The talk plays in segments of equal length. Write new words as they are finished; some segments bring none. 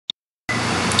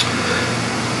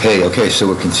Hey, okay, so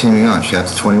we're continuing on,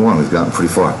 chapter 21. We've gotten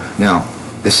pretty far. Now,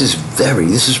 this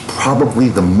is probably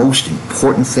the most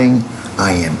important thing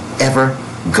I am ever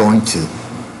going to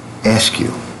ask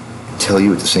you, tell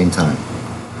you at the same time.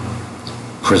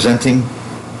 Presenting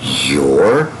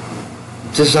your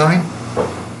design?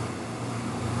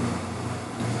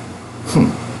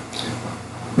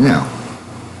 Now,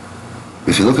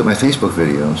 if you look at my Facebook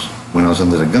videos when I was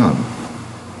under the gun,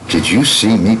 did you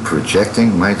see me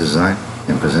projecting my design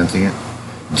and presenting it?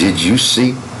 Did you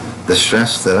see the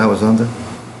stress that I was under?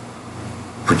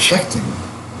 Projecting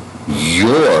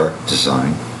your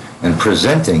design and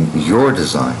presenting your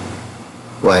design.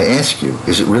 Well, I ask you,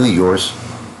 is it really yours?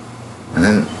 And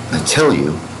then I tell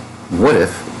you, what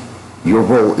if your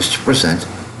role is to present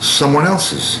someone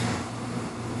else's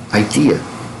idea,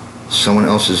 someone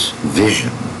else's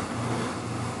vision?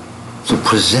 So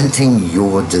presenting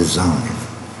your design.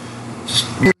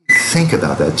 Just really think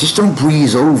about that. Just don't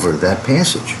breeze over that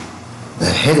passage,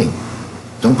 that heading.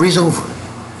 Don't breeze over it.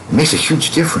 It makes a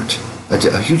huge difference.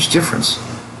 A huge difference.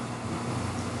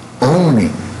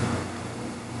 Owning.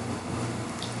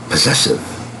 Possessive.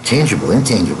 Tangible,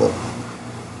 intangible.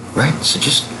 Right? So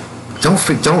just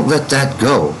don't let that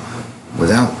go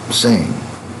without saying.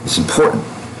 It's important.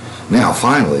 Now,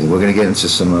 finally, we're going to get into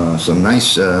some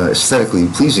nice, aesthetically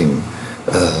pleasing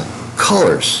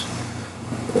colors.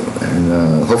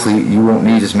 And hopefully you won't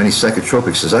need as many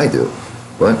psychotropics as I do.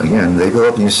 But again, they go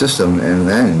up in your system, and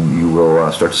then you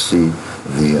will start to see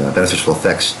the beneficial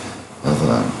effects of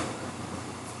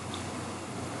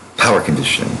power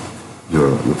conditioning,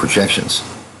 your projections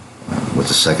with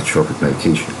the psychotropic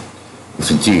medication.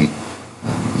 If indeed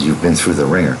you've been through the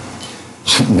ringer.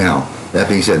 Now, that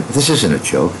being said, this isn't a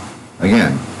joke.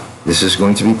 Again, this is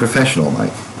going to be professional,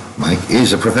 Mike. Mike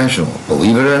is a professional.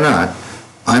 Believe it or not,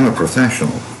 I'm a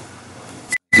professional.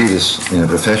 I do this in a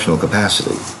professional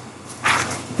capacity.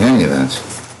 In any event,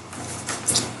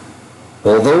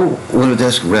 although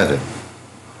Autodesk Revit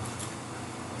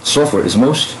software is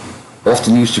most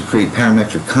often used to create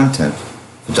parametric content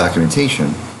for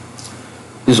documentation,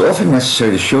 it is often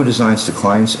necessary to show designs to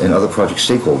clients and other project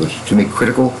stakeholders to make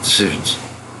critical decisions.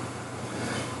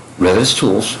 Revit has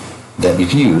tools that you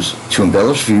can use to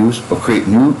embellish views or create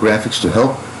new graphics to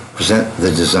help present the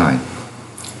design.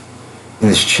 In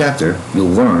this chapter, you'll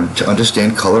learn to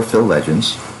understand color fill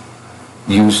legends,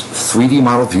 use 3D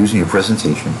model views in your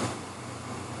presentation,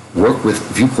 work with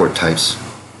viewport types,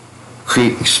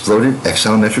 create exploded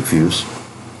axonometric views,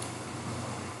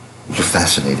 which are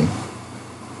fascinating,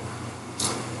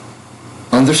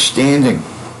 understanding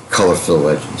color fill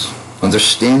legends,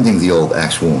 understanding the old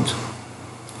axe wound.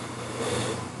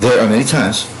 There are many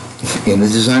times in the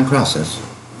design process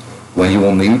when you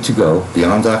will need to go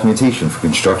beyond documentation for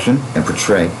construction and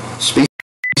portray space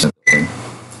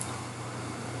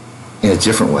in a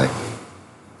different way.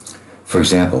 For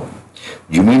example,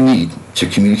 you may need to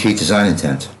communicate design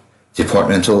intent,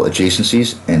 departmental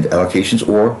adjacencies and allocations,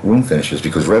 or room finishes,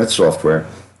 because Revit software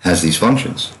has these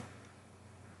functions.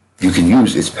 You can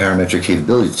use its parametric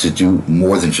capability to do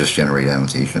more than just generate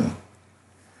annotation.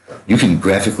 You can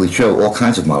graphically show all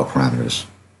kinds of model parameters.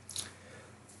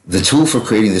 The tool for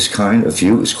creating this kind of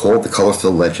view is called the color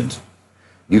fill legend.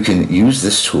 You can use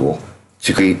this tool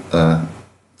to create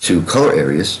to color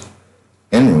areas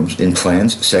and rooms in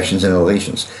plans, sections, and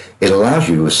elevations. It allows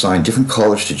you to assign different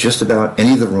colors to just about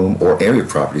any of the room or area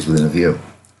properties within a view.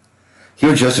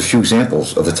 Here are just a few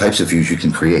examples of the types of views you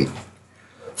can create.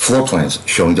 Floor plans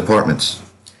showing departments.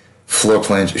 Floor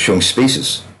plans showing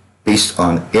spaces based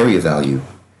on area value.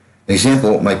 An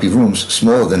example might be rooms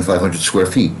smaller than 500 square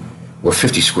feet or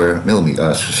 50 square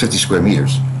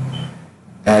meters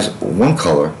as one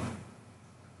color.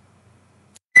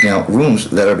 Now, rooms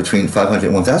that are between 500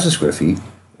 and 1,000 square feet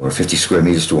or 50 square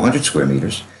meters to 100 square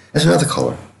meters as another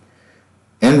color.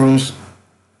 And rooms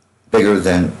bigger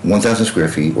than 1,000 square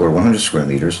feet or 100 square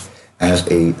meters as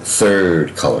a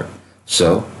third color.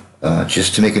 So,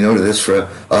 just to make a note of this for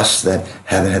us that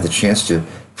haven't had the chance to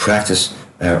practice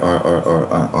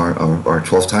our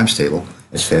 12 times table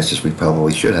as fast as we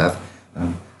probably should have,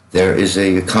 there is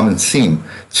a common theme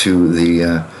to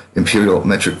the imperial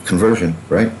metric conversion,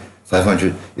 right?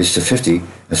 500 is to 50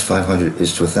 as 500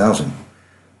 is to 1,000.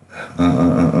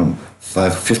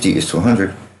 550 is to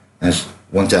 100 as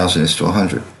 1,000 is to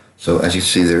 100. So as you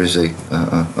see, there is a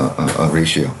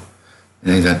ratio. In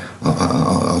any event,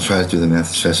 I'll try to do the math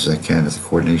as fast as I can at the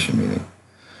coordination meeting.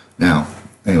 Now,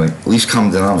 anyway, least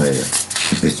common denominator.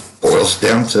 It boils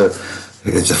down to,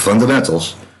 it's the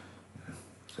fundamentals.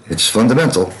 It's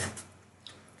fundamental.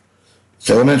 It's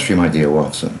elementary, my dear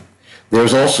Watson.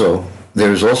 There's also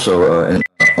an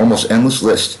almost endless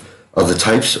list of the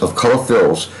types of color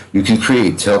fills you can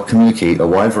create to help communicate a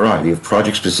wide variety of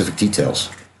project-specific details.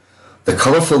 The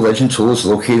Color Fill Legend tool is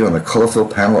located on the Color Fill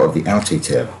panel of the Annotate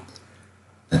tab.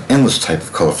 An endless type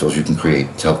of color fills you can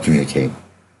create to help communicate.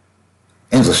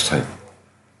 Endless type.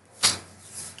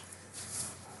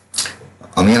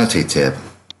 On the Annotate tab,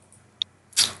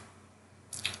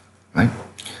 right?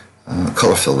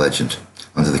 Color Fill Legend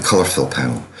under the Color Fill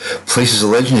panel places a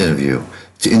legend in a view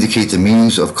to indicate the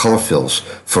meanings of color fills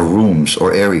for rooms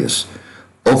or areas.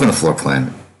 Open a floor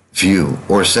plan view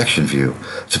or a section view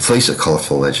to place a color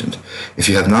fill legend. If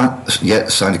you have not yet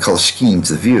assigned a color scheme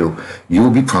to the view, you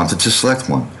will be prompted to select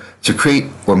one. To create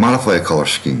or modify a color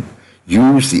scheme,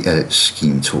 use the Edit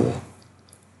Scheme tool.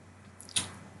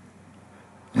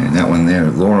 And that one there,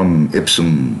 lorem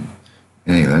ipsum,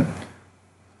 in any event.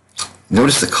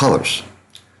 Notice the colors.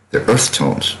 They're earth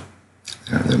tones.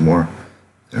 They're more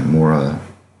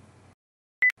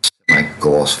like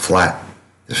gloss, flat.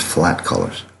 There's flat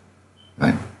colors,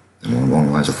 right? They're more along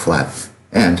the lines of flat.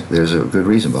 And there's a good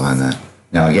reason behind that.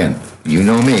 Now again, you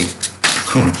know me.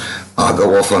 I'll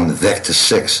go off on the Vector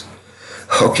 6.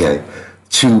 Okay,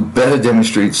 to better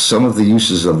demonstrate some of the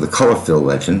uses of the Color Fill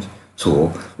Legend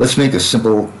tool, let's make a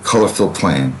simple color fill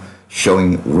plan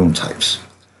showing room types.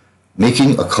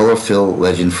 Making a color fill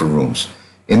legend for rooms.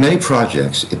 In many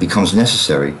projects, it becomes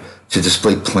necessary to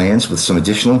display plans with some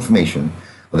additional information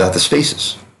about the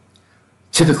spaces.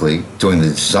 Typically, during the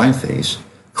design phase,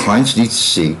 clients need to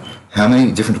see how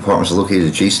many different departments are located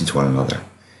adjacent to one another.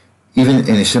 Even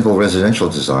in a simple residential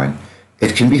design,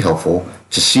 it can be helpful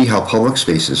to see how public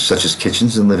spaces, such as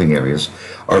kitchens and living areas,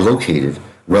 are located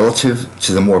relative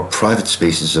to the more private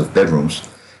spaces of bedrooms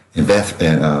and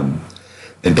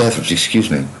bathrooms. Excuse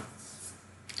me.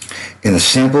 In the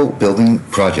sample building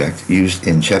project used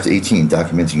in Chapter 18,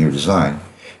 documenting your design,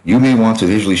 you may want to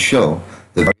visually show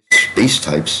the various space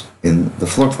types in the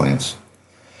floor plans.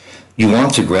 You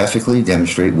want to graphically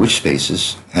demonstrate which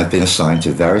spaces have been assigned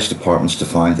to various departments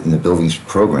defined in the building's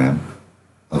program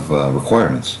of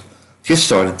requirements. To get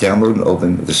started, download and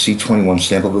open the C21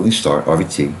 Sample Building Start,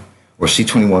 RVT, or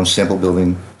C21 Sample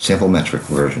Building Sample Metric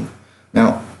version.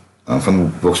 Now, from the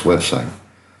book's website.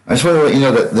 I just want to let you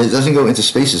know that it doesn't go into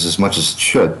spaces as much as it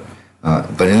should,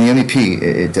 but in the MEP,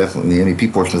 it definitely, in the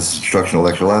MEP portion of this instructional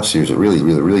lecture lab series, it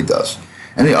really does.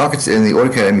 And the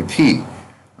AutoCAD MEP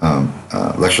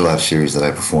lecture lab series that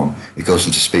I perform, it goes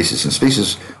into spaces, and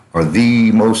spaces are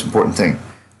the most important thing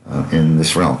in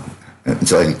this realm,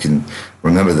 until I can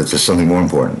remember that there's something more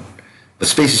important. But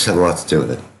spaces have a lot to do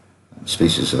with it.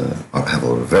 Spaces have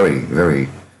a very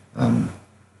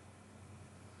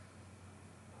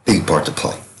big part to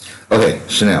play. Okay,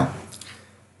 so now,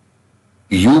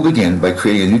 you will begin by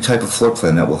creating a new type of floor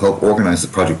plan that will help organize the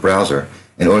project browser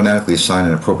and automatically assign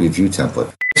an appropriate view template.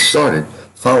 To get started,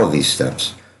 follow these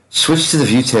steps. Switch to the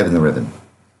View tab in the ribbon.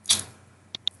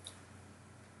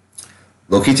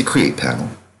 Locate the Create panel.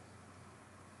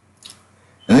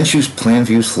 And then choose Plan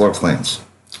Views Floor Plans.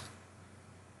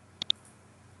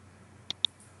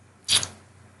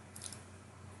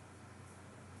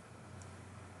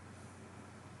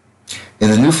 In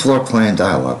the New Floor Plan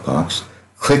dialog box,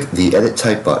 click the Edit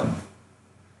Type button.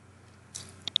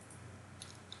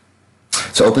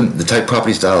 To open the Type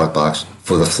Properties dialog box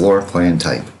for the floor plan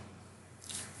type.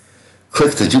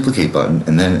 Click the Duplicate button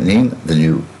and then name the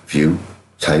new view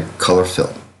type Color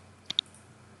Fill.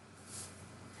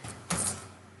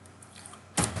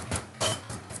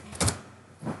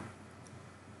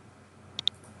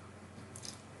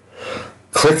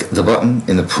 Click the button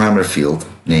in the parameter field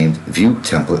named View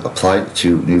Template Applied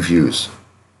to New Views.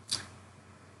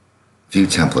 View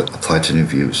Template Applied to New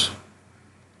Views.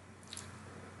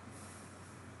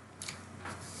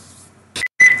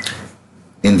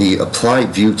 In the Apply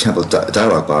View Template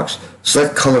dialog box,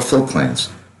 select Color Fill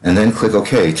Plans, and then click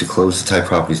OK to close the Type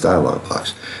Properties dialog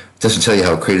box. It doesn't tell you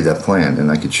how it created that plan, and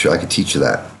I could teach you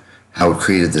that, how it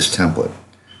created this template.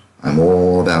 I'm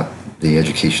all about the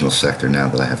educational sector now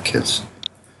that I have kids.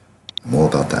 I'm all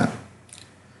about that.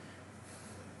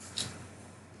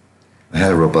 I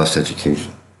had a robust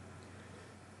education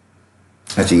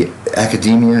at the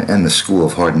academia and the School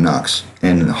of Hard Knocks,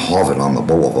 and in Harvard on the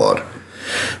Boulevard.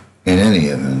 In any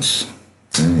event,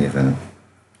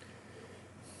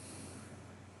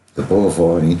 the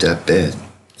Boulevard ain't that bad,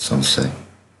 some say.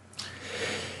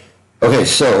 Okay,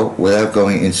 so without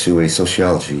going into a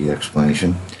sociology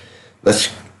explanation,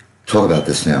 let's talk about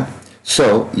this now.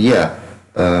 So, yeah,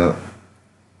 the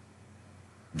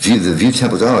View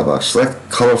Template dialog box, select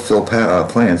Color Fill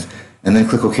Plans, and then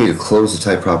click OK to close the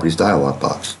Type Properties dialog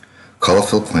box. Color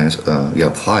Fill Plans,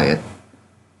 apply it.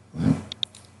 Right.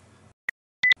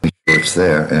 Make sure shapes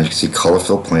there, and as you can see, color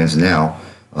fill plans now.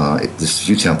 This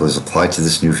view template is applied to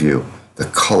this new view, the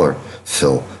color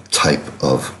fill type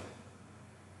of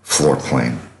floor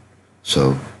plan.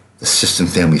 So the system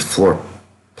family floor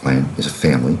plan is a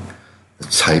family. The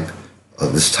type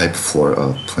of this type of floor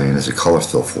plan is a color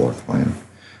fill floor plan.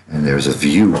 And there's a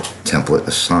view template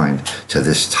assigned to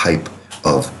this type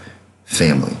of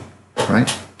family,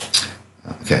 right?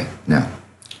 Okay, now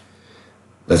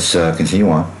let's continue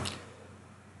on.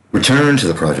 Return to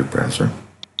the project browser.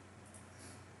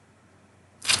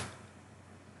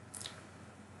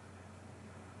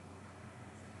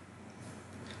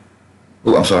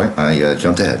 Oh, I'm sorry, I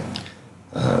jumped ahead.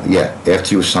 Yeah,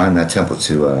 after you assign that template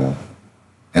to,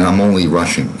 and I'm only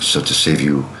rushing, so to save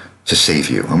you,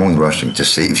 I'm only rushing to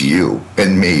save you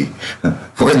and me.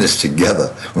 We're in this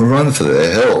together. We're running for the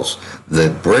hills. The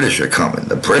British are coming.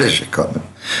 The British are coming.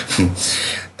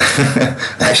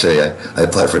 Actually, I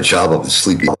applied for a job up in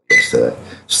Sleepy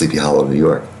Hollow, New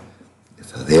York.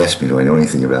 They asked me, do I know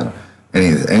anything about it?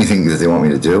 Anything that they want me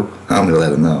to do, I'm going to let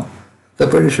them know. The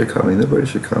British are coming. The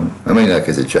British are coming. I may not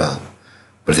get the job,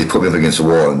 but if they put me up against the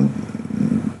wall and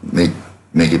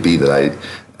make it be that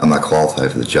I'm not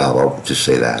qualified for the job, I'll just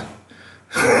say that.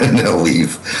 And then I'll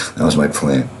leave. That was my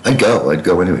plan. I'd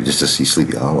go anyway, just to see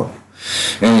Sleepy Hollow.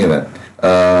 In any event,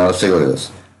 let's take a look at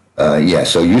this. Yeah,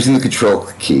 so using the control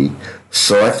key,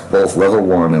 select both level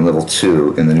 1 and level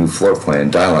 2 in the new floor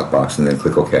plan dialog box and then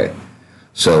click OK.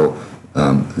 So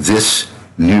this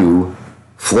new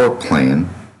floor plan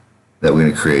that we're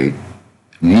going to create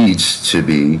needs to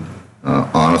be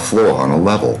on a floor, on a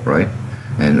level, right?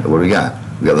 And what do we got?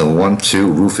 We got level 1,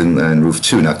 2, roof and roof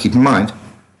 2. Now keep in mind,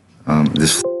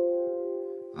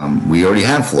 we already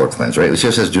have floor plans, right? It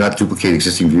just says do not duplicate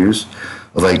existing views.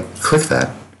 If I click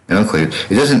that and unclick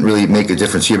it, it doesn't really make a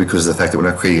difference here because of the fact that we're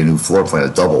not creating a new floor plan,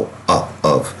 a double up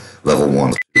of level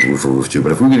 1, roof or roof 2.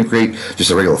 But if we're going to create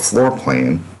just a regular floor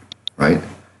plan, right?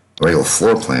 A regular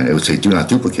floor plan, it would say do not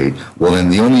duplicate. Well, then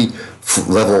the only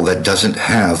level that doesn't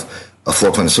have a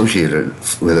floor plan associated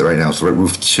with it right now is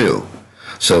roof 2.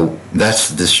 So that's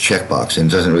this checkbox, and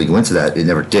it doesn't really go into that. It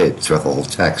never did throughout the whole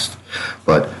text.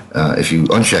 But if you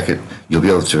uncheck it, you'll be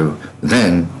able to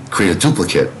then create a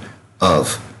duplicate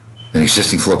of an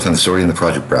existing floor plan that's already in the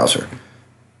project browser.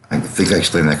 I think I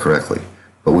explained that correctly.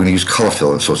 But we're going to use color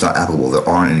fill, so it's not applicable. There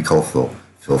aren't any color fill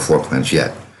floor plans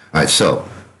yet. All right, so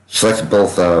select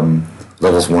both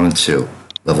levels 1 and 2.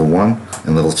 Level 1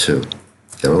 and level 2.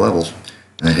 Get our levels,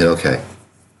 and then hit OK.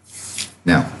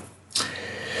 Now,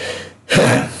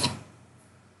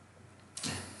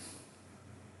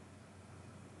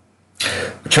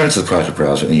 return to the project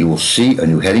browser and you will see a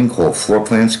new heading called Floor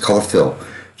Plans Color Fill.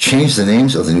 Change the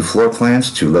names of the new floor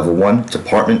plans to Level 1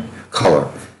 Department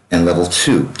Color and Level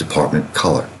 2 Department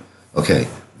Color. Okay,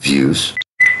 Views,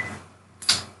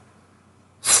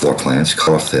 Floor Plans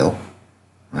Color Fill,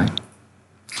 right?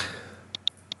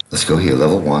 Let's go here,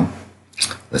 Level 1.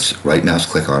 Let's right mouse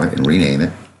click on it and rename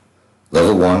it.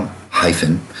 Level 1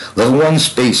 hyphen, Level 1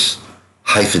 space,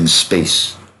 hyphen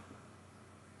space,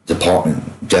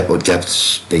 department, depth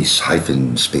space,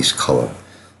 hyphen space color.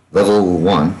 Level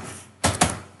 1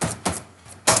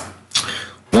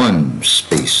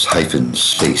 space, hyphen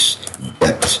space,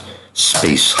 depth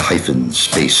space, hyphen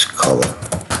space color.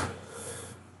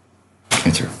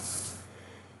 Enter.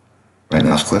 Right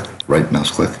mouse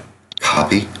click,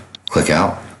 copy, click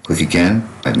out, click again,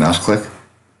 right mouse click,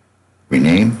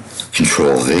 rename,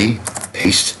 Control V,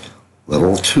 paste,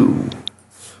 level 2.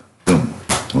 Boom.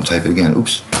 Don't type it again.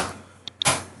 Oops.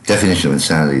 Definition of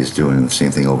insanity is doing the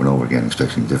same thing over and over again,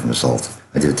 expecting a different result.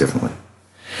 I did it differently.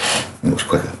 It was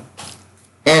quicker.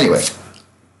 Anyway,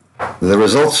 the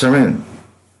results are in.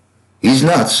 He's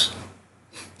nuts.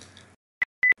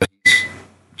 But he's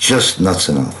just nuts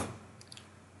enough.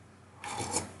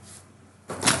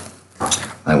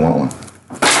 I want one,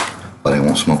 but I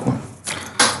won't smoke one.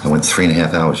 I went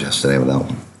 3.5 hours yesterday without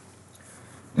one.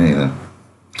 Anyway,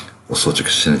 all sorts of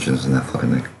carcinogens in that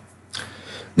fucking thing.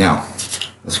 Now,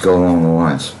 let's go along the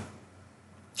lines.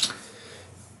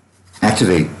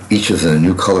 Activate each of the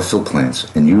new color fill plans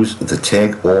and use the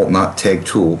tag all not tag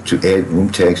tool to add room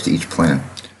tags to each plan.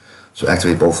 So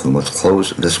activate both of them. Let's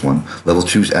close this one. Level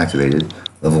 2's activated.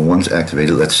 Level 1's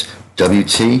activated. Let's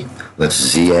WT. Let's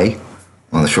ZA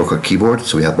on the shortcut keyboard.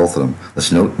 So we have both of them.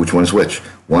 Let's note which one is which.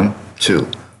 1, 2.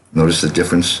 Notice the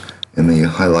difference in the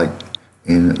highlight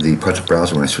in the project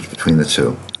browser when I switch between the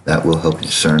two. That will help you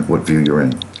discern what view you're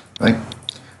in. Right?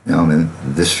 Now I'm in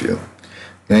this view.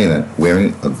 In any event,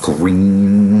 wearing a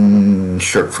green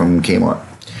shirt from Kmart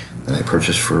that I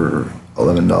purchased for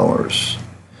 $11.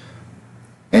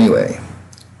 Anyway,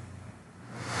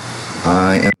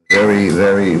 I am very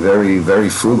very, very, very, very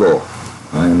frugal.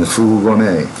 I am the frugal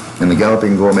gourmet and the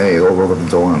galloping gourmet all rolled up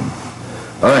into one.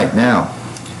 All right, now,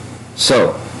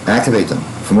 so activate them.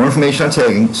 For more information on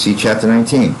tagging, see Chapter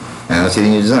 19,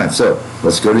 Annotating Your Design. So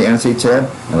let's go to the Annotate tab,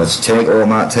 and let's tag all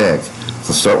not tagged. So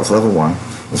let's start with level 1.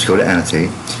 Let's go to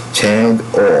Annotate. Tag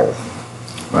all,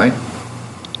 right?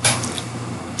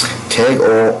 Tag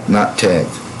all not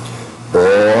tagged.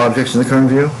 All objects in the current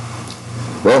view?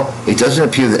 Well, it doesn't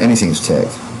appear that anything is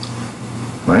tagged,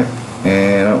 right?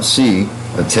 And I don't see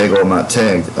a tag all not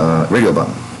tagged radio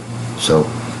button. So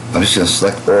I'm just going to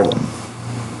select all of them.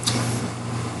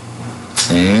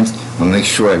 And I'm going to make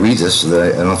sure I read this so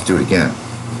that I don't have to do it again.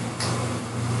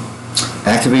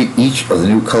 Activate each of the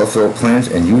new color fill plans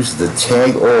and use the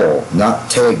Tag All, Not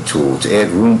Tag tool to add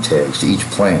room tags to each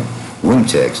plan. Room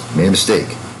tags. Made a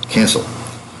mistake. Cancel.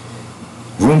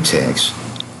 Room tags.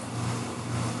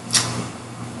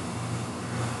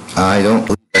 I don't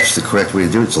believe that's the correct way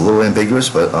to do it. It's a little ambiguous,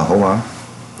 but hold on.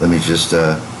 Let me just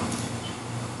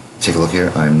take a look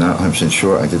here. I'm not 100%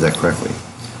 sure I did that correctly.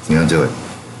 Let me undo it.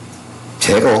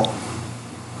 Tag all.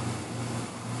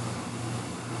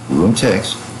 Room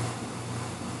tags.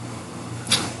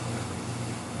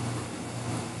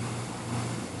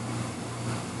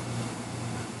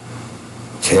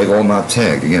 Tag all not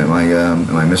tagged. Again,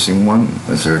 am I missing one?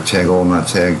 Is there a tag all not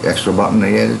tagged extra button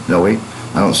they added? No, wait,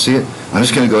 I don't see it. I'm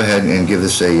just going to go ahead and give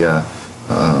this a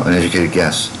an educated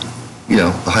guess. You know,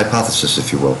 a hypothesis,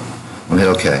 if you will. I'm going to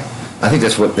hit OK. I think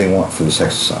that's what they want for this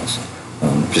exercise,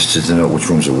 just to denote which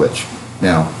rooms are which.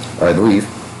 Now, I believe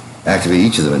activate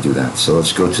each of them and do that. So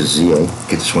let's go to ZA,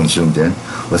 get this one zoomed in.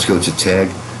 Let's go to tag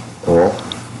all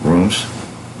rooms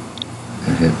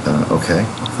and hit OK,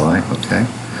 apply, OK.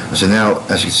 So now,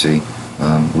 as you can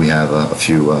see, we have a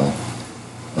few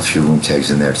room tags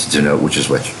in there to denote which is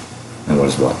which and what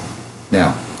is what.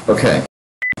 Now, okay,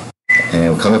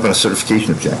 and we'll come up on a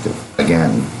certification objective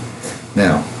again.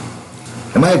 Now,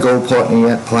 am I a gold partner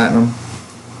yet? Platinum,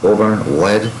 Auburn,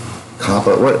 lead,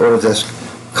 copper? What Autodesk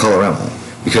color am I?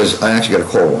 Because I actually got a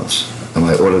call once. Am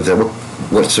I Autodesk?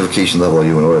 What certification level are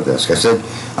you in Autodesk? I said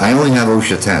I only have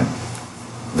OSHA 10.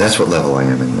 That's what level I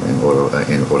am in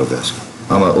Autodesk.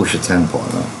 I'm an OSHA 10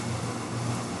 partner,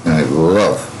 and I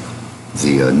love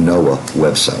the NOAA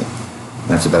website.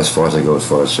 That's about as far as I go as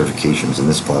far as certifications in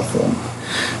this platform.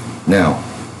 Now,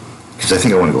 because I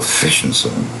think I want to go fishing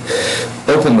soon,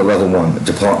 open the level 1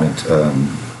 department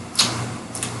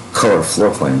color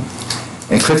floor plan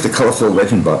and click the color fill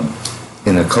legend button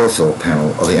in the color fill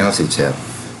panel of the Annotate tab.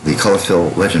 The color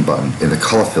fill legend button in the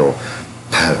color fill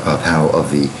panel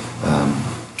of the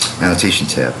Annotation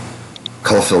tab.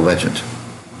 Color fill legend.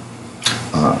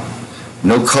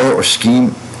 No color or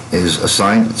scheme is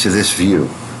assigned to this view.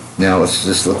 Now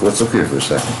let's look here for a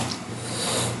second.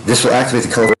 This will activate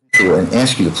the color tool and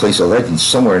ask you to place a legend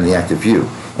somewhere in the active view.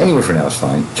 Anywhere for now is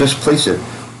fine. Just place it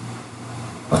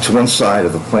to one side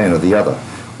of the plan or the other.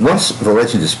 Once the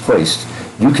legend is placed,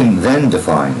 you can then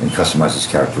define and customize its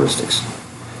characteristics.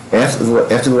 After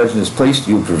the legend is placed,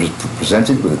 you will be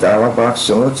presented with a dialog box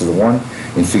similar to the one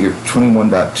in Figure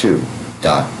 21.2.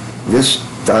 This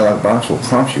dialog box will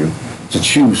prompt you to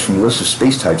choose from a list of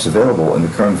space types available in the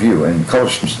current view and color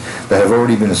schemes that have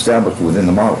already been established within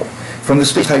the model. From the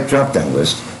space type drop-down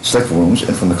list, select rooms,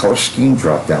 and from the color scheme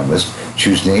drop-down list,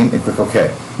 choose name and click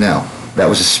OK. Now, that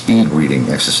was a speed reading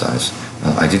exercise.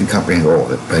 I didn't comprehend all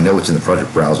of it, but I know it's in the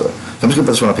project browser. So I'm just going to put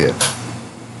this one up here.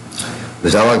 The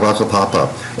dialog box will pop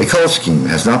up. A color scheme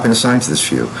has not been assigned to this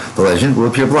view. The legend will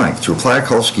appear blank. To apply a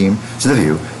color scheme to the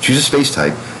view, choose a space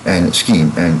type and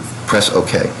scheme and press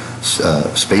OK.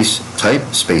 Space type,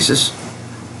 spaces,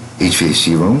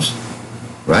 HVAC rooms,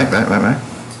 right,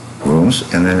 rooms,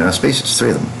 and then spaces,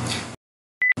 3 of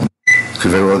them.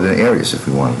 Could very well have been areas if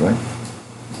we wanted, right?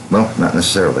 Well, not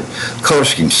necessarily. Color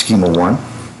scheme, schema 1.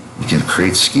 You can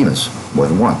create schemas, more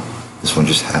than one. This one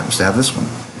just happens to have this one.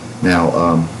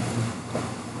 Now,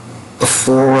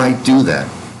 before I do that,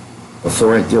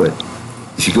 before I do it,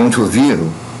 if you go into a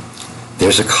view,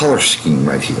 there's a color scheme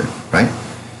right here, right?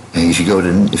 And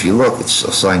if you look, it's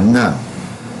assigned none.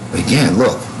 But again,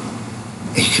 look,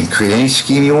 you can create any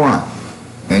scheme you want.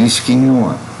 Any scheme you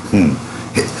want.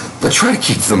 But try to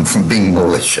keep them from being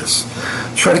malicious.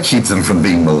 Try to keep them from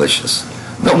being malicious.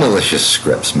 No malicious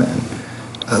scripts, man.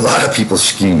 A lot of people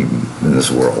scheme in this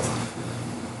world.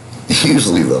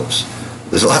 Usually those.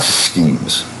 There's lots of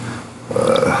schemes.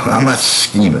 I'm not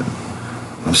scheming.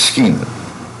 I'm scheming.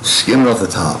 Skimming off the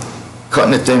top.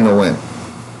 Cutting it down the wind.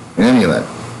 In any event.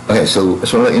 Okay, so I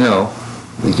just want to let you know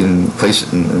we can place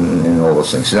it in all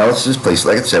those things. So now let's just place it.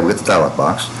 Like I said, we got the dialog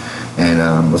box. And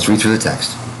let's read through the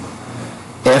text.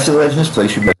 After the legend is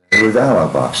placed, you regular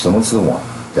dialog box, similar to the one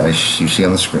that you see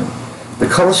on the screen. The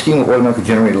color scheme will automatically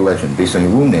generate a legend based on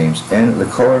your room names and the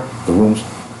color the rooms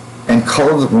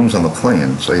on the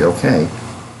plan. Say okay.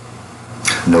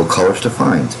 No colors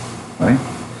defined. Right?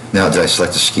 Now, did I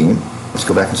select a scheme? Let's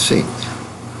go back and see.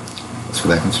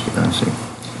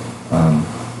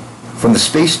 From the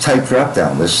space type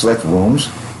drop-down list, select rooms,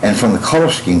 and from the color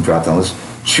scheme drop-down list,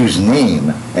 choose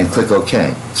name and click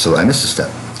OK. So I missed a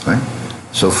step, right?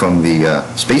 So from the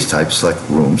space type, select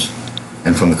rooms,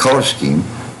 and from the color scheme,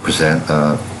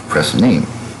 press name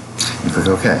and click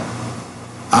OK.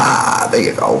 Ah, there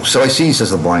you go. So I see,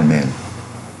 says the blind man.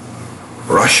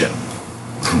 Russian.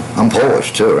 I'm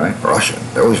Polish too, right? Russian.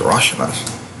 They're always rushing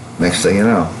us. Next thing you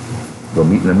know, they'll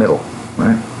meet in the middle,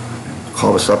 right?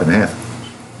 Carve us up in half.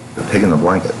 The pig in the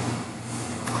blanket.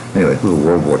 Anyway, a little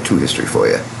World War II history for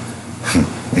you.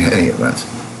 In any event,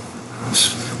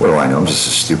 what do I know? I'm just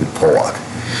a stupid Polak.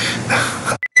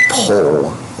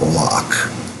 Polak.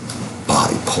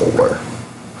 Bipolar.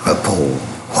 A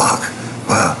Polak.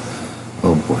 Wow.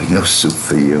 Oh boy, no soup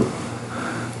for you.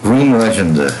 Green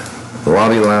Legend,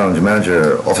 lobby lounge,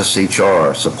 manager, office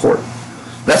HR, support.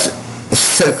 That's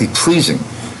aesthetically pleasing.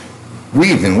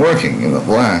 We've been working in the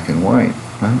black and white,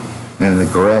 right? And in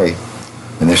the gray.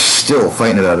 And they're still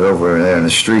fighting about it over there in the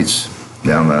streets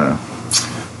down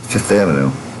Fifth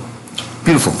Avenue.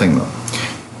 Beautiful thing, though.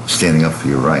 Standing up for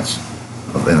your rights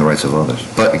and the rights of others.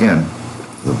 But again,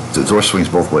 the door swings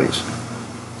both ways.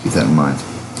 Keep that in mind.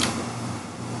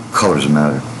 Colors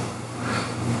matter.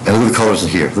 And look at the colors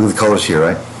here. Look at the colors here,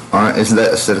 right? Isn't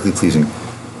that aesthetically pleasing?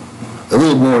 A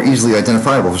little more easily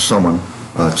identifiable for someone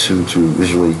to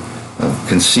visually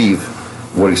conceive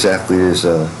what exactly it is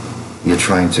you're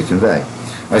trying to convey.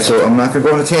 All right, so I'm not going to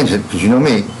go on a tangent, because you know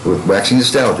me, with waxing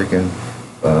nostalgic and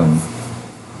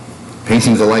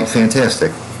painting the light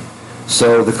fantastic.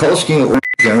 So the color scheme will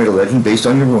generate a legend based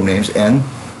on your room names and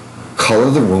color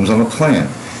the rooms on the plan.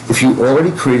 If you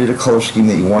already created a color scheme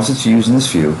that you wanted to use in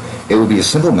this view, it would be a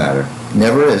simple matter,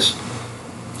 never is,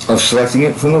 of selecting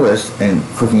it from the list and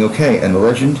clicking OK, and the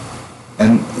legend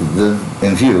and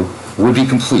view would be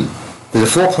complete. The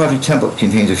default project template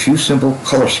contains a few simple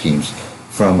color schemes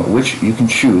from which you can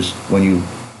choose when you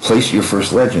place your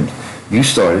first legend. You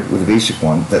started with a basic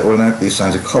one that automatically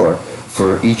assigns a color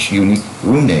for each unique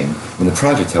room name. In the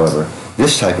project, however,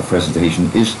 this type of presentation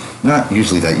is not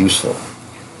usually that useful.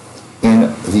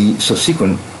 In the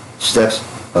subsequent steps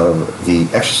of the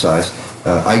exercise,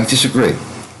 I disagree.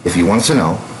 If you wanted to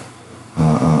know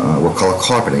what color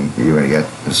carpeting you're going to get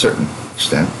to a certain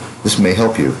extent, this may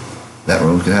help you. That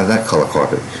room can have that color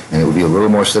carpet, and it would be a little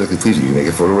more aesthetically pleasing. You make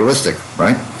it photorealistic,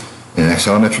 right? In an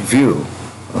axonometric view.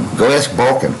 Go ask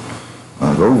Balkan.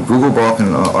 Go Google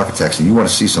Balkan architects, and you want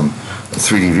to see some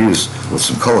 3D views with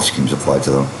some color schemes applied to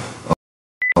them.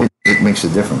 It makes a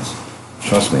difference.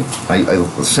 Trust me. I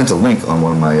sent a link on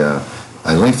one of my,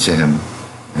 I linked to him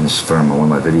and his firm on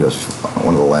one of my videos,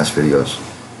 one of the last videos.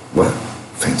 What a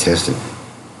fantastic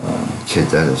kid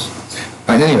that is.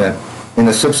 All right, in any event, in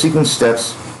the subsequent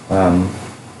steps of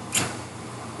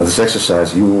this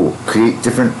exercise, you will create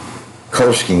different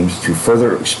color schemes to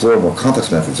further explore more complex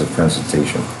methods of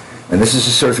presentation. And this is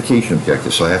a certification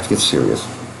objective, so I have to get serious.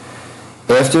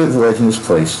 After the legend is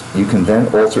placed, you can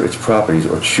then alter its properties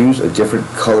or choose a different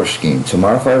color scheme. To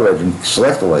modify a legend,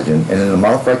 select the legend, and in the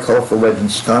Modify Color for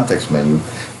Legends context menu,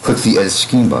 click the Edit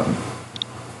Scheme button.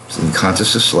 So in the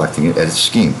context of selecting it, Edit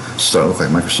Scheme. It's starting to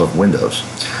look like Microsoft Windows.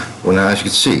 Well, now as you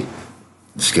can see,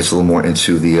 this gets a little more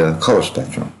into the color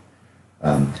spectrum.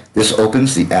 This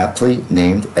opens the aptly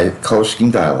named Edit Color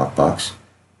Scheme dialog box.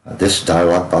 This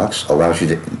dialog box allows you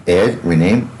to add,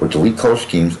 rename, or delete color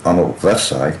schemes on the left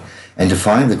side and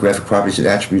define the graphic properties and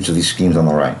attributes of these schemes on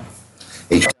the right.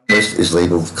 A list is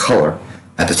labeled color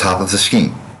at the top of the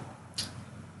scheme.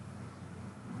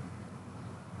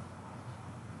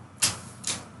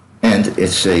 And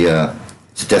it's a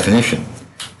definition,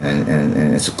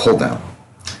 and it's a pull down.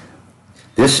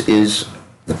 This is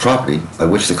the property by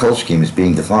which the color scheme is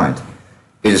being defined.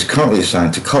 It is currently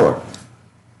assigned to color.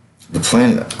 The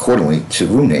plan accordingly to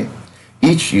room name.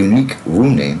 Each unique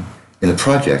room name in the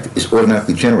project is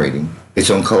automatically generating its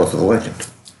own color for the legend.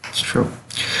 It's true.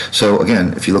 So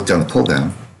again, if you look down the pull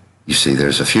down, you see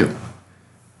there's a few.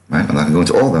 Right? I'm not going to go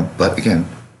into all of them, but again,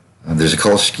 there's a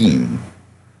color scheme.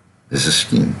 There's a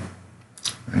scheme.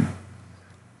 Right?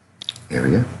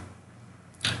 Area.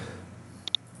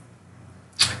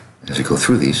 As we go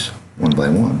through these one by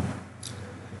one.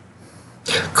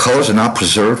 Colors are not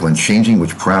preserved when changing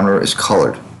which parameter is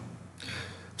colored.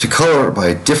 To color by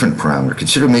a different parameter,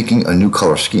 consider making a new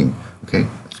color scheme. Okay,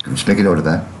 just make a note of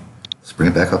that. Let's bring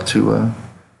it back up to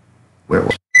where it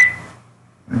was.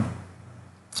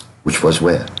 which was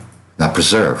where? Not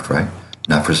preserved, right?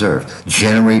 Not preserved.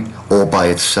 Generate all by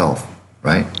itself,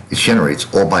 right? It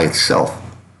generates all by itself.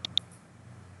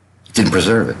 It didn't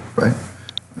preserve it, right?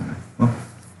 All right. Well,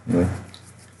 anyway,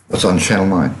 what's on channel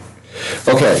 9?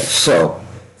 Okay, so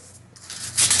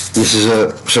this is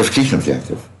a certification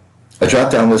objective. A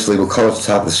drop-down list labeled color at the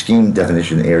top of the scheme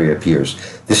definition area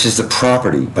appears. This is the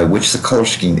property by which the color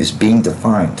scheme is being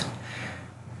defined.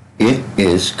 It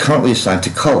is currently assigned to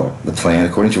color, the plan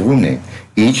according to room name.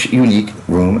 Each unique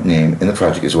room name in the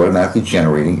project is automatically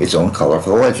generating its own color for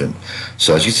the legend.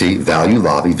 So as you see, value,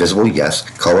 lobby, visible, yes,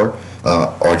 color,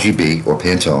 RGB or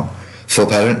Pantone, fill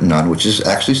pattern, none, which is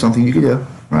actually something you can do,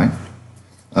 right?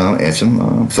 Add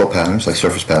some fill patterns, like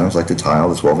surface patterns, like the tile,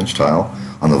 the 12-inch tile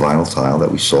on the vinyl tile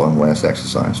that we saw in the last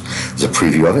exercise. There's a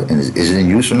preview of it, and is it in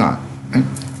use or not? Right?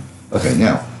 Okay,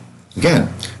 now,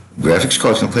 again, graphics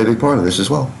card's going to play a big part of this as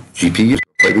well. GPU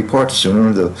play a big part. The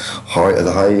sooner the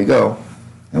higher you go,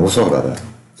 and we'll talk about that.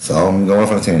 So I'm going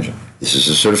off on a tangent. This is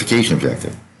a certification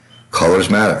objective. Colors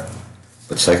matter,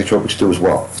 but psychotropics do as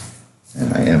well.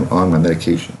 And I am on my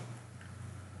medication.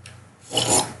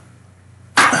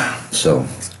 So,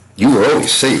 you were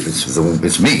always safe.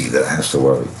 It's me that has to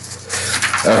worry.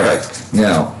 All right,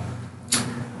 now,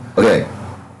 okay,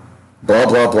 blah,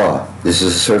 blah, blah. This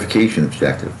is a certification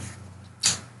objective.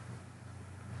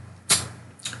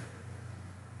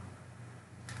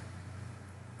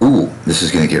 Ooh, this is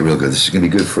going to get real good. This is going to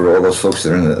be good for all those folks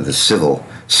that are in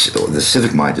the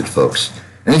civic-minded folks.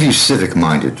 Any of you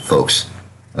civic-minded folks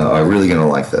are really going to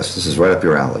like this. This is right up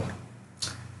your alley.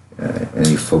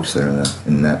 Any folks that are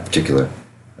in that particular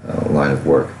line of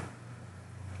work.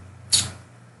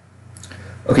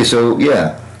 Okay, so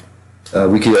yeah,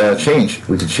 we could change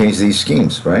these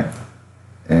schemes, right?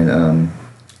 And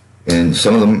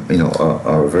some of them, you know,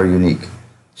 are very unique.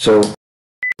 So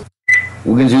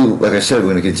we're going to do, like I said,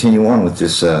 we're going to continue on with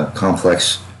this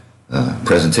complex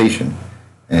presentation,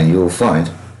 and you'll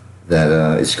find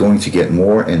that it's going to get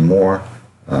more and more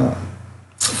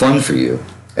fun for you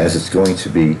as it's going to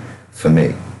be for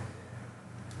me.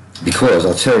 Because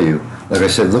I'll tell you, like I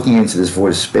said, looking into this void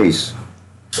of space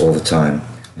all the time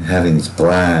and having these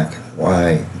black,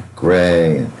 white,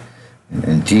 gray,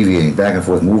 and deviating back and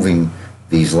forth, moving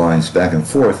these lines back and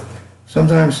forth,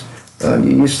 sometimes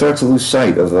you start to lose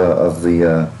sight of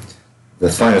the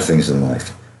finer things in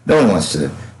life. No one wants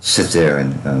to sit there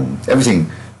and everything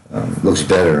looks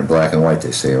better in black and white,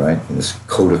 they say, right? In this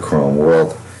Kodachrome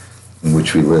world in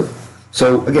which we live.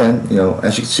 So again, you know,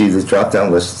 as you can see, the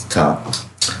drop-down list at the top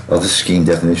of the scheme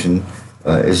definition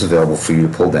is available for you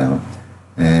to pull down,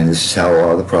 and this is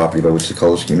how the property by which the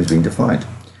color scheme is being defined.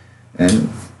 And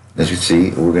as you can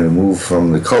see, we're going to move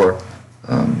from the color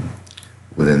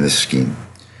within this scheme,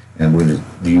 and we're going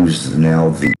to use now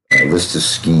the list of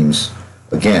schemes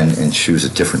again and choose a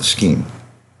different scheme.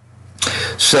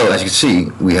 So as you can see,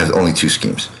 we have only two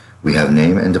schemes. We have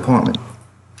name and department,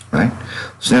 right?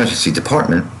 So now as you can see,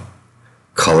 department,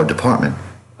 color department.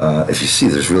 If you see,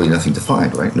 there's really nothing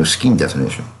defined, right? No scheme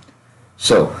definition.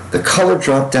 So the color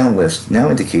drop-down list now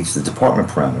indicates the department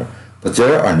parameter, but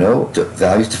there are no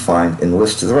values defined in the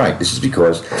list to the right. This is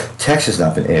because text has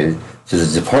not been added to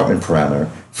the department parameter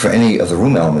for any of the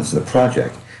room elements in the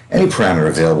project. Any parameter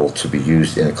available to be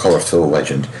used in a color fill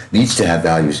legend needs to have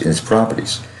values in its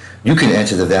properties. You can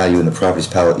enter the value in the properties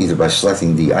palette either by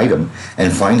selecting the item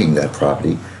and finding that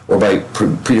property, or by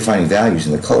predefining values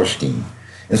in the color scheme.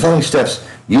 In the following steps,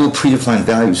 you will predefine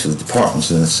values for the departments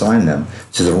and assign them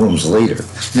to the rooms later.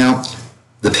 Now,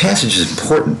 the passage is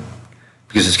important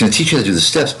because it's going to teach you how to do the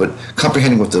steps, but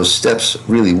comprehending what those steps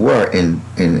really were in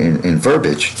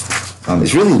verbiage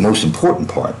is really the most important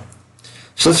part.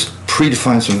 So let's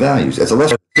predefine some values. At the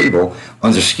left table,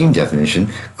 under scheme definition,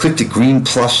 click the green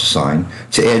plus sign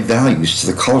to add values to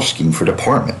the color scheme for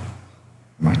department.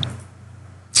 Right?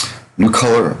 New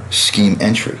color scheme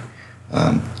entry.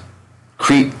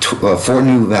 Create 4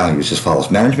 new values as follows: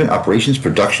 management, operations,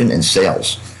 production, and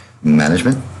sales.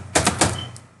 Management.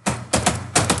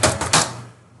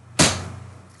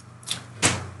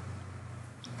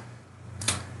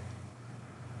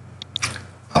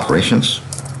 Operations.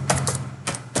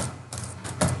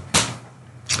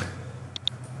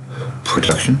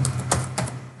 Production.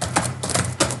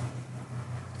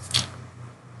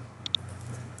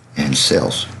 And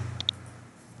sales.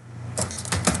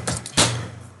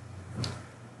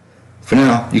 For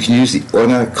now, you can use the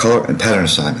automatic color and pattern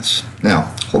assignments.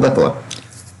 Now, hold that thought.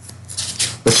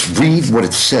 Let's read what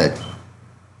it said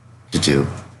to do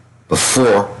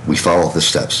before we follow the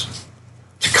steps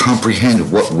to comprehend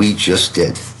what we just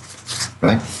did,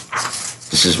 right?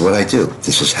 This is what I do.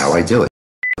 This is how I do it.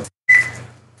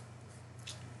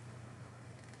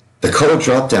 The color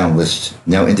drop-down list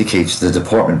now indicates the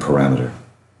department parameter.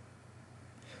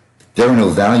 There are no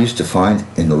values defined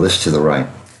in the list to the right.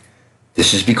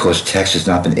 This is because text has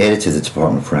not been added to the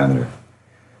department parameter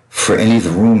for any of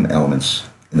the room elements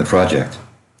in the project.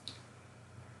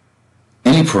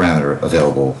 Any parameter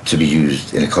available to be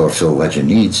used in a color fill legend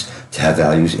needs to have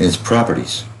values in its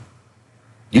properties.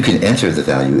 You can enter the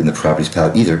value in the properties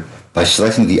palette either by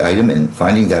selecting the item and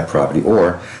finding that property,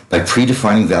 or by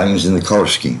predefining values in the color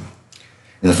scheme.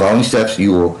 In the following steps,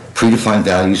 you will predefine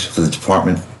values for the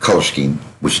department color scheme,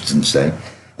 which it didn't say,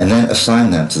 and then assign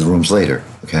them to the rooms later,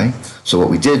 okay? So what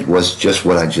we did was just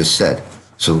what I just said.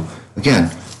 So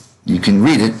again, you can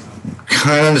read it,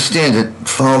 kind of understand it,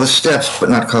 follow the steps, but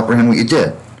not comprehend what you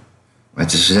did. Right?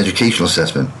 This is an educational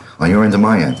assessment on your end and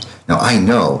my end. Now I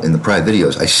know in the prior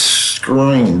videos I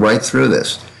screamed right through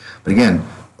this, but again,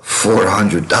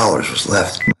 $400 was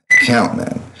left in my account,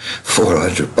 man.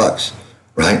 $400,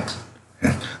 right?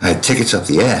 I had tickets up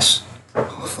the ass. Oh,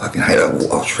 fucking, I had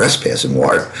a trespassing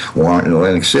warrant in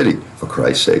Atlantic City, for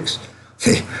Christ's sakes.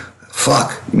 Hey,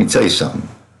 fuck, let me tell you something.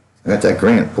 I got that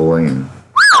grant, boy, and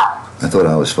I thought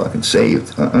I was fucking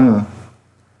saved. Let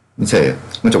me tell you, I'm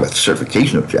going to talk about the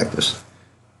certification objectives.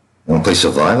 Want to play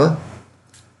Survivor?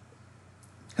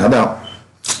 How about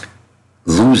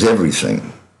lose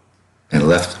everything and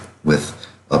left with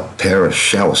a pair of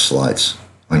shower slides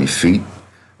on your feet,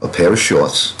 a pair of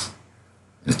shorts,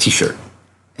 and a t-shirt,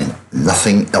 and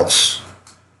nothing else,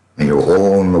 and you're all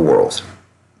alone in the world.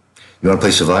 You want to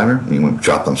play Survivor, and you want to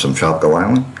drop on some tropical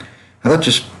island? How about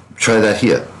just try that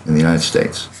here in the United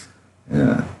States?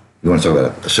 You want to talk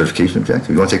about a certification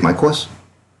objective? You want to take my course?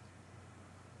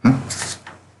 Huh?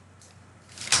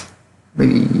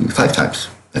 Maybe 5 times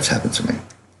that's happened to me.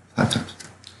 5 times.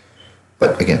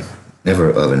 But again,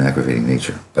 never of an aggravating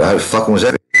nature. But I fucking was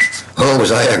aggravated. Oh,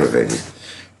 was I aggravated?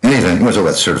 In any event, you want to talk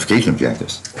about certification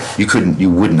objectives? You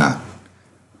would not.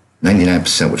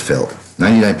 99% would fail.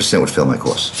 99% would fail my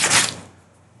course.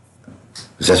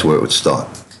 Because that's where it would start.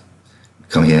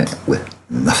 Come here with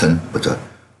nothing but the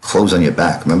clothes on your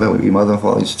back. Remember what your mother and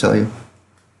father used to tell you?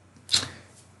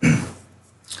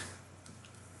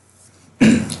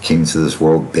 Came into this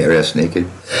world bare-ass naked.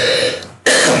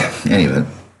 Anyway,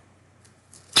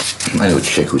 I know a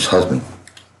chick whose husband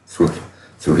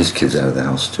threw his kids out of the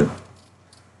house too.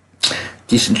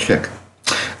 Decent chick.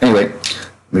 Anyway,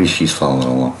 maybe she's following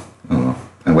along. I don't know.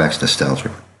 I wax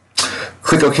nostalgic.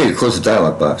 Click OK to close the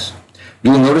dialog box.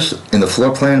 You will notice in the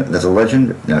floor plan that the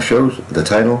legend now shows the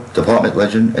title, department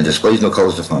legend, and displays no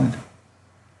colors defined.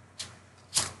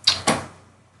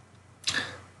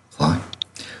 Fine.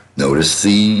 Notice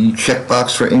the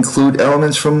checkbox for include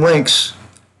elements from links.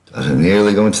 Doesn't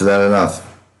nearly go into that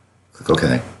enough. Click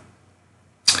OK.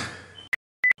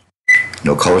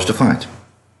 No colors defined.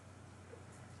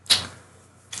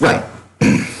 Right.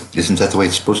 Isn't that the way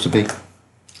it's supposed to be?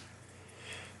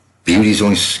 Beauty is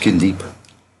only skin deep.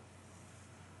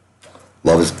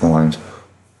 Love is blind.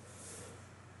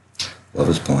 Love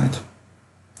is blind.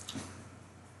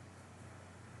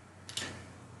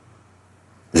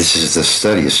 This is the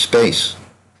study of space.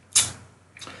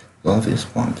 Love is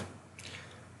blind.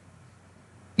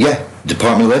 Yeah,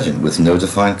 department legend with no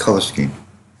defined color scheme.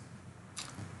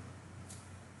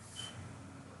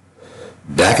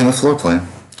 Back in the floor plan,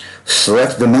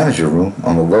 select the manager room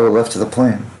on the lower left of the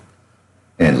plan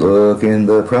and look in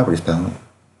the properties palette.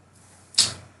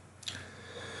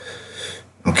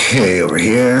 Okay, over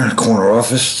here, corner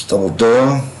office, double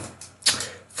door.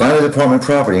 Find the department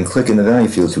property and click in the value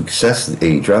field to access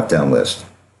a drop-down list.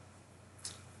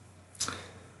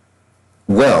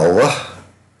 Well,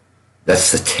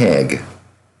 that's the tag.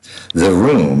 The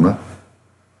room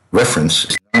reference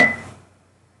is not,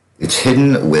 it's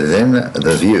hidden within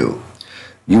the view.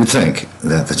 You would think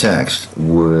that the text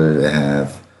would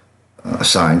have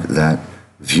assigned that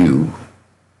view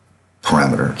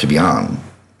parameter to be on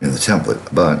in the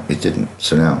template, but it didn't.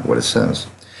 So now what it says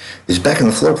is back in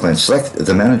the floor plan, select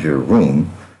the manager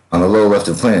room on the lower left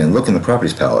of the plan and look in the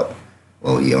properties palette.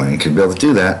 Well, you ain't gonna be able to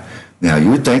do that. Now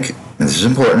you would think, and this is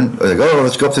important, like, oh,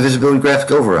 let's go up to visibility graphic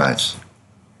overrides.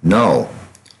 No.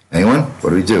 Anyone?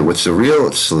 What do? What's the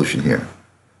real solution here?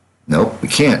 Nope, we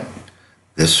can't.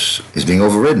 This is being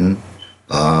overridden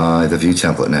by the view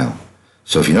template now.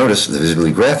 So if you notice the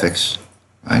visibility graphics,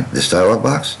 right, this dialog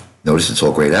box, notice it's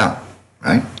all grayed out,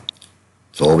 right?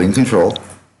 It's all being controlled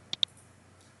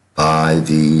by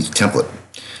the template.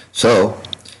 So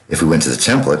if we went to the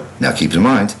template, now keep in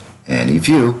mind, any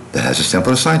view that has this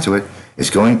template assigned to it is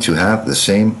going to have the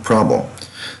same problem.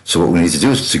 So what we need to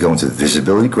do is to go into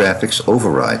visibility graphics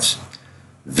overrides,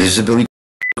 visibility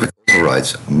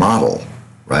overrides model,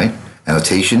 right?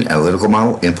 annotation, analytical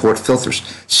model, import, filters.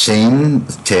 Same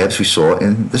tabs we saw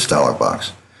in this dialog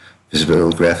box.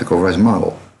 Visibility, graphic, override,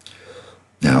 model.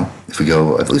 Now, if we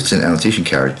go, at least in annotation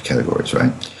categories,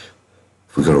 right?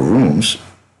 If we go to rooms,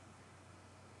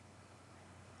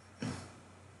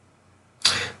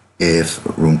 if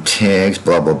room tags,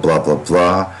 blah, blah, blah, blah,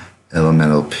 blah,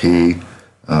 elemental P,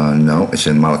 no, it's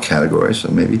in model categories, so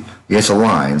maybe, yeah, it's a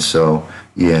line, so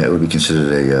yeah, it would be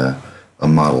considered a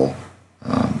model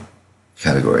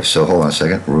category. So hold on a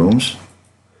second, rooms,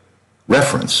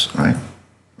 reference, right?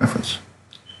 Reference.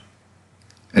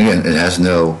 And again, it has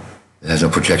no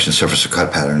projection, surface, or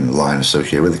cut pattern line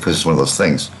associated with it because it's one of those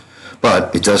things.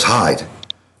 But it does hide,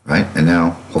 right? And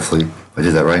now, hopefully, if I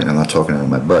did that right and I'm not talking out of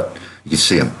my butt, you can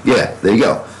see them. Yeah, there you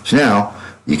go. So now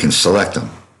you can select them,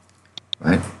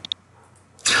 right?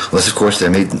 Unless, of course, they're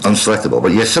made unselectable.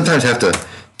 But you sometimes have to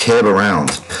tab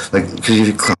around, like, because if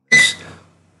you click this,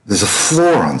 there's a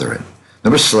floor under it.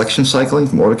 Remember selection cycling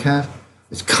from AutoCAD?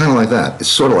 It's kind of like that. It's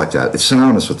sort of like that. It's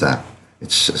synonymous with that.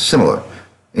 It's similar.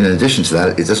 In addition to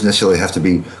that, it doesn't necessarily have to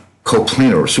be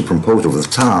coplanar or superimposed over the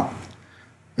top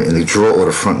in the draw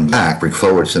order front and back, bring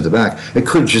forward, center back. It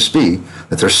could just be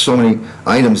that there's so many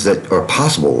items that are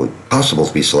possible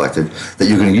to be selected that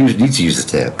you're going to need to use the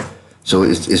tab. So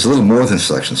it's a little more than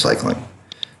selection cycling.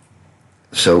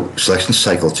 So selection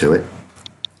cycle to it,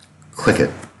 click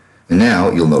it, and now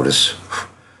you'll notice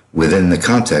within the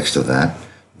context of that,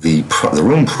 the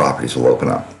room properties will open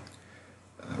up.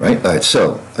 Right? All right,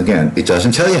 so again, it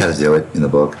doesn't tell you how to do it in the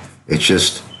book. It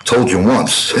just told you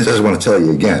once. It doesn't want to tell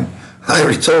you again. I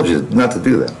already told you not to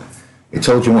do that. It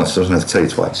told you once. It doesn't have to tell you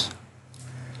twice.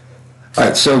 All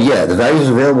right, so yeah, the values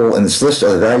available in this list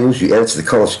are the values you added to the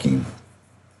color scheme.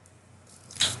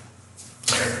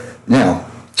 Now,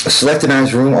 select the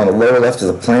managed room on the lower left of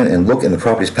the plan and look in the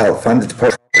properties palette. Find the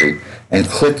department property and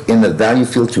click in the value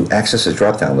field to access a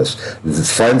drop-down list.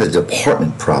 Find the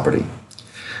department property.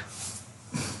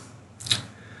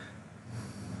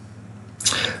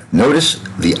 Notice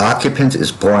the occupant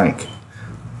is blank.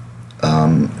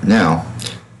 Now,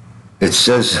 it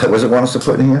says, what does it want us to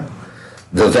put in here?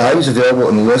 The values available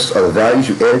in the list are the values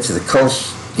you added to the color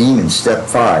scheme in step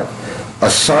 5.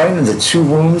 Assign the 2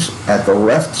 rooms at the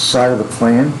left side of the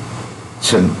plan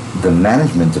to the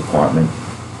management department.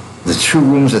 The 2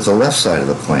 rooms at the left side of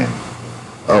the plan.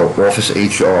 Oh, office,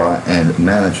 HR, and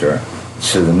manager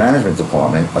to the management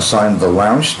department. Assign the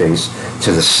lounge space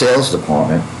to the sales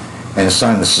department. And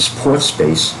assign the support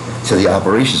space to the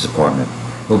operations department.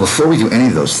 Well, before we do any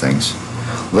of those things,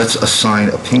 let's assign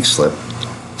a pink slip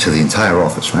to the entire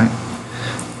office, right?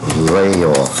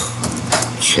 Layoff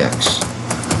checks.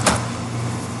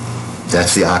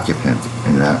 That's the occupant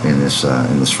in this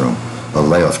room. A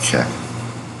layoff check.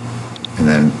 And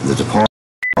then the department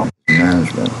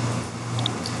management.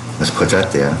 Let's put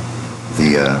that there.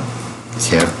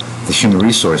 The human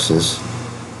resources.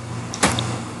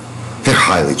 They're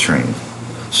highly trained,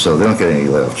 so they don't get any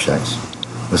layoff checks.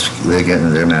 They get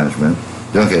into their management.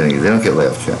 They don't get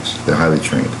layoff checks. They're highly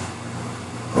trained.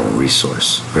 A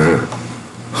resource.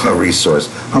 A resource.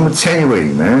 I'm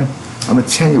attenuating, man. I'm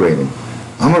attenuating.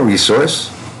 I'm a resource.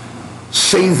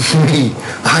 Save me.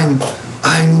 I'm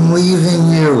leaving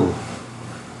you.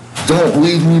 Don't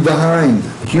leave me behind.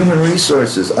 Human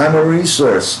resources. I'm a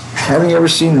resource. Haven't you ever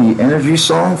seen the Energy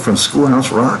song from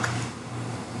Schoolhouse Rock?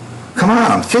 Come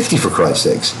on, I'm 50 for Christ's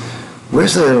sakes.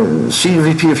 Where's the Senior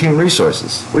VP of Human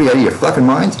Resources? What are you, out of your fucking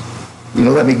mind? You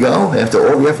gonna let me go after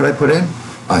all the effort I put in?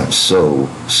 I am so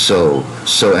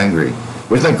angry.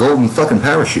 Where's my golden fucking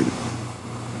parachute?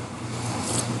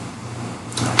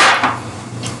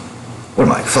 What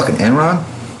am I, fucking Enron?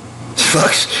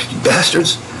 Fucks, you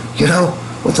bastards. You know,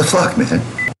 what the fuck, man?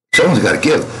 Someone's gotta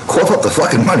give. Cough up the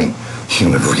fucking money.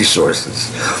 Human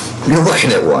Resources. You're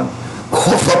looking at one.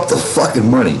 Cough up the fucking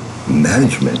money.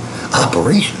 Management,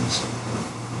 operations.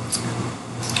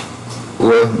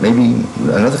 Or maybe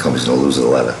another company's gonna lose a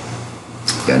letter.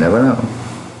 You never know.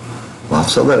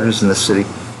 Lots of letters in this city,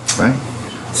 right?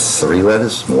 3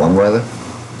 letters, 1 letter,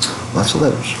 lots of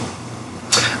letters.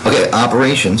 Okay,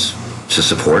 operations to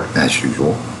support, as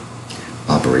usual.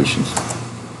 Operations.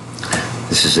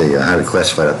 This is a highly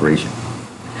classified operation.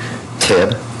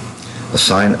 Tab,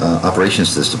 assign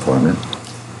operations to this department.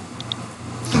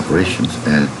 Operations,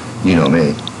 and you know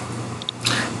me.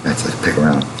 I have to pick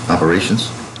around.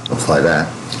 Operations, apply that.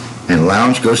 And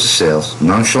lounge goes to sales.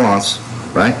 Nonchalance,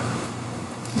 right?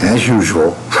 As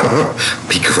usual.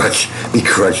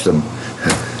 begrudge them.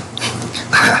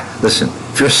 Listen,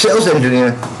 if you're a sales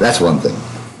engineer, that's one thing.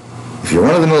 If you're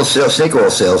one of the middle snake oil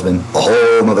salesmen, a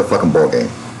whole motherfucking ballgame.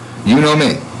 You know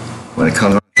me when it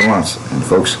comes to nonchalance. And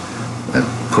folks, and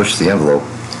push the envelope.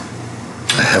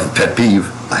 I have a pet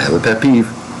peeve.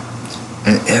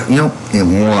 And, you know,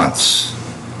 and once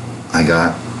I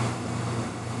got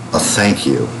a thank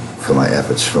you for my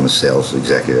efforts from a sales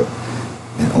executive,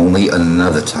 and only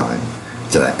another time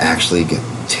did I actually get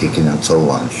taken out to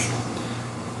lunch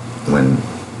when,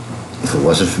 if it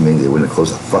wasn't for me, they wouldn't have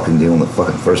closed the fucking deal in the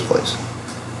fucking first place.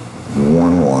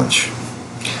 One lunch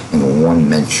and one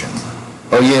mention.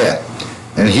 Oh yeah,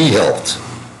 and he helped.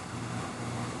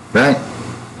 Right?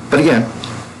 But again,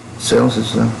 sales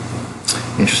is an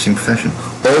interesting profession.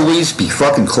 Always be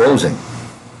fucking closing.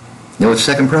 You know what's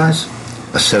second prize?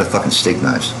 A set of fucking steak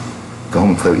knives. Go home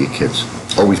and play with your kids.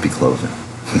 Always be closing.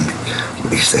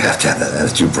 At least they have to have that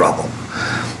attitude problem.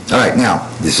 All right, now,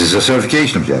 this is a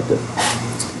certification objective.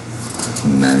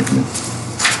 Management,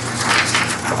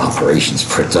 operations,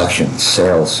 production,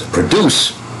 sales,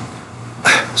 produce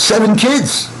 7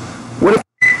 kids. What if,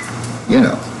 you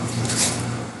know,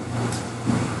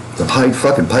 the Pied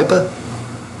fucking Piper?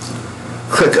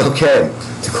 Click OK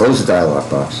to close the dialog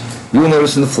box. You will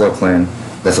notice in the floor plan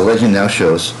that the legend now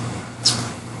shows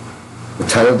the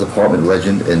title, department,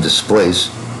 legend, and displays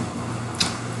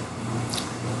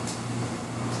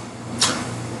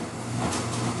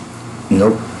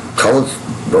no colors,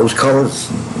 those colors,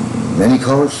 many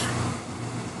colors.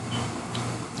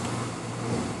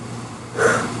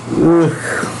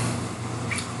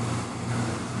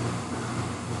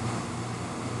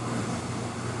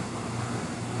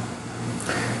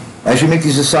 As you make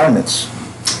these assignments,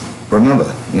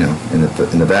 remember, you know,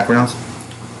 in the background,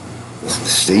 the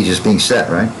stage is being set,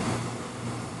 right?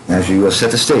 As you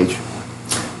set the stage,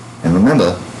 and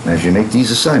remember, as you make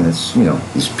these assignments, you know,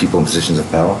 these people in positions of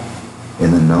power,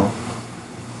 in the know,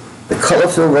 the color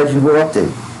fill legend will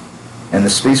update, and the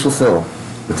space will fill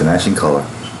with the matching color.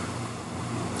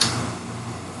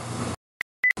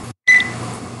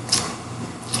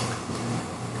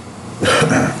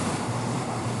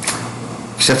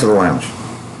 Except for the lounge.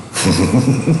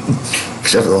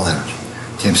 Except for the lounge.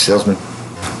 Damn salesman.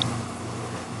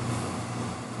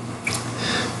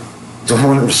 Don't have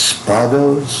one of those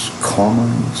Spagos,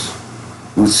 Carmines,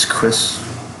 Ruth's Chris,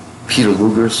 Peter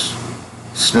Luger's,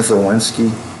 Smith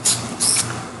Owensky,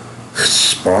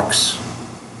 Sparks.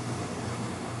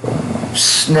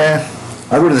 Nah,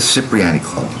 I go to the Cipriani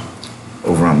Club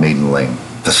over on Maiden Lane,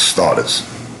 for starters.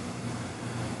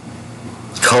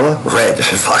 Color? Red.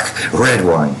 Fuck. Red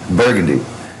wine. Burgundy.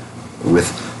 With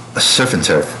a surf and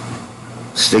turf.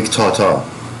 Steak tartare.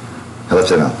 How about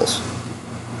them apples?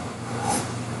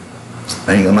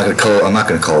 I'm not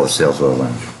gonna call it sales or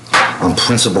lunch. On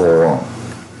principle alone.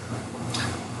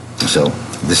 So,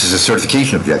 this is a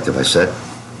certification objective, I said.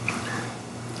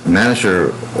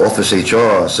 Manager, office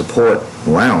HR, support,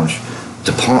 lounge,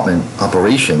 department,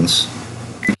 operations.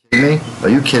 Are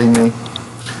you kidding me?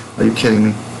 Are you kidding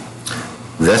me?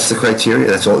 That's the criteria?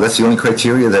 That's all? That's the only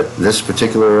criteria that this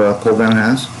particular pull down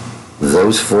has?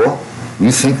 Those 4?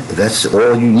 You think that's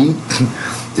all you need?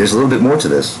 There's a little bit more to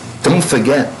this. Don't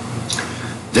forget,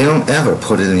 they don't ever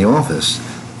put it in the office.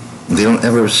 They don't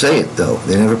ever say it, though.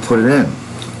 They never put it in.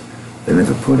 They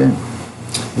never put in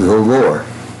the lore.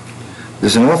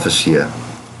 There's an office here,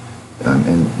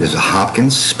 and there's a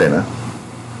Hopkins spinner.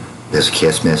 There's a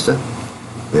Castmaster.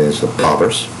 There's the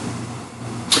poppers.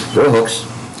 There are hooks.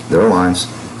 There are lines,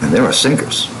 and there are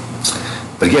sinkers.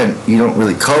 But again, you don't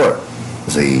really color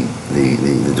the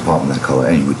department that color,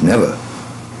 and you would never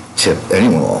tip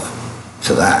anyone off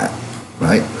to that,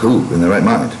 right? Who, in their right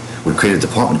mind, would create a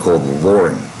department called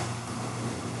loring?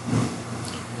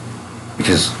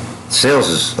 Because sales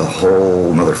is a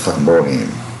whole nother fucking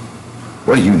ballgame.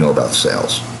 What do you know about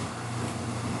sales?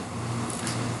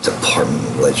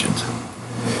 Department legend.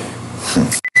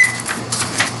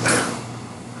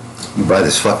 You buy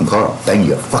this fucking car, I'll bang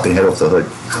your fucking head off the hood.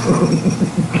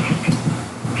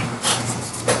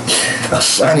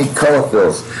 Assigning color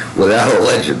fills without a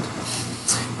legend.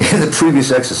 In the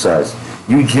previous exercise,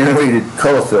 you generated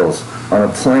color fills on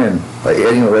a plan by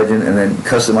adding a legend and then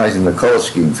customizing the color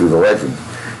scheme through the legend.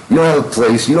 You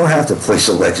don't have to place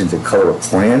a legend to color a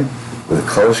plan with a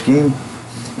color scheme.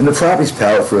 In the Properties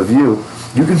palette for a view,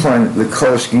 you can find the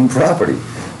color scheme property.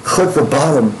 Click the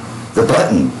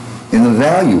button in the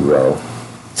value row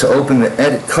to open the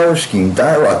Edit Color Scheme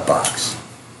dialog box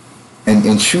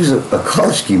and choose a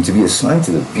color scheme to be assigned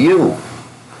to the view.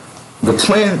 The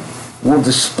plan will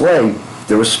display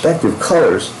the respective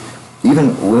colors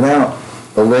even without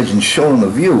a legend shown in the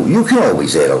view. You can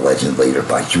always add a legend later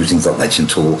by using the legend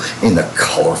tool in the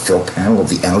color fill panel of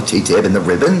the Annotate tab in the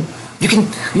ribbon. You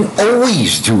can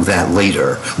always do that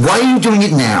later. Why are you doing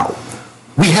it now?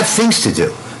 We have things to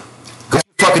do. Go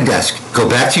to fucking desk. Go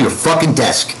back to your fucking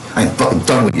desk. I'm fucking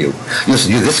done with you.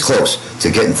 Listen, you're this close to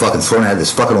getting fucking thrown out of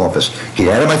this fucking office. Get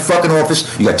out of my fucking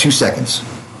office. You got 2 seconds.